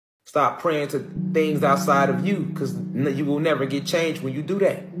Stop praying to things outside of you, because you will never get changed when you do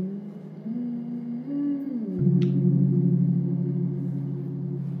that.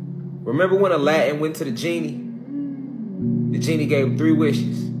 Remember when Aladdin went to the genie? The genie gave him 3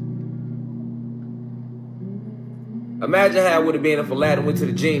 wishes. Imagine how it would have been if Aladdin went to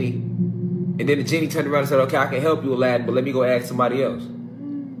the genie, and then the genie turned around and said, okay, I can help you, Aladdin, but let me go ask somebody else.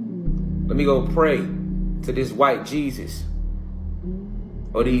 Let me go pray to this white Jesus.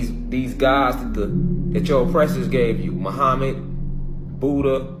 Or these gods that your oppressors gave you. Muhammad,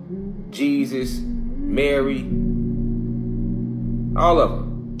 Buddha, Jesus, Mary. All of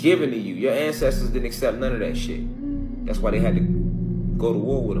them given to you. Your ancestors didn't accept none of that shit. That's why they had to go to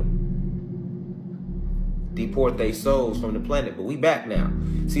war with them. Deport their souls from the planet. But we back now.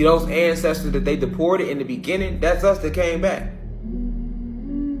 See, those ancestors that they deported in the beginning, that's us that came back.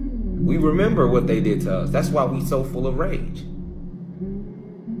 We remember what they did to us. That's why we so full of rage.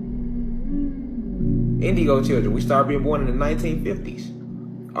 Indigo children, we started being born in the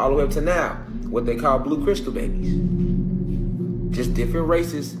 1950s. All the way up to now, what they call blue crystal babies. Just different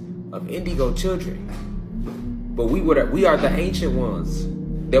races of indigo children. But we are the ancient ones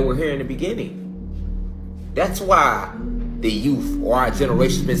that were here in the beginning. That's why the youth or our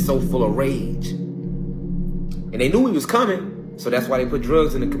generation's been so full of rage. And they knew he was coming, so that's why they put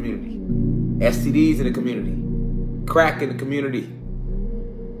drugs in the community, STDs in the community, crack in the community.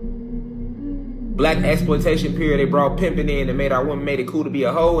 Black exploitation period, they brought pimping in and made our women made it cool to be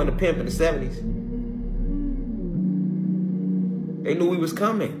a hoe and a pimp in the 70s. They knew we was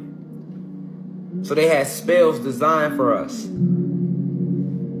coming. So they had spells designed for us.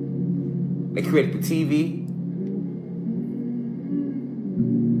 They created the TV.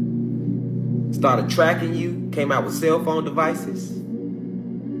 Started tracking you. Came out with cell phone devices.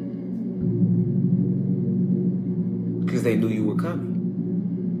 Because they knew you were coming.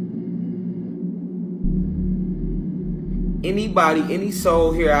 Anybody, any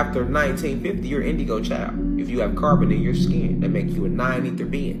soul here after 1950, you're indigo child. If you have carbon in your skin, that makes you a 9-ether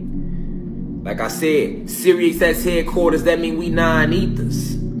being. Like I said, Sirius that's headquarters, that mean we 9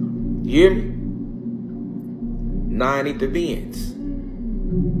 ethers. You hear me? 9 ether beings.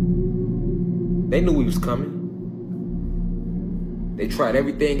 They knew we was coming. They tried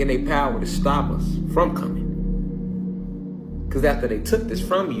everything in their power to stop us from coming. Because after they took this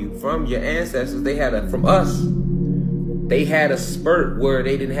from you, from your ancestors, they had from us, they had a spurt where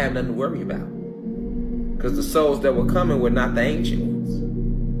they didn't have nothing to worry about. Because the souls that were coming were not the ancient ones.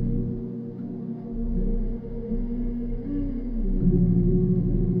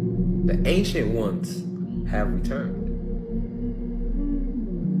 The ancient ones have returned.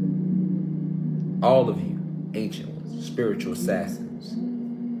 All of you, ancient ones, spiritual assassins.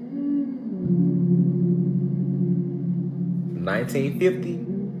 From 1950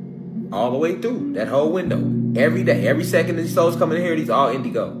 all the way through that whole window. Every day, every second these souls coming in here, these all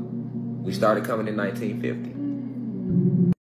indigo. We started coming in 1950.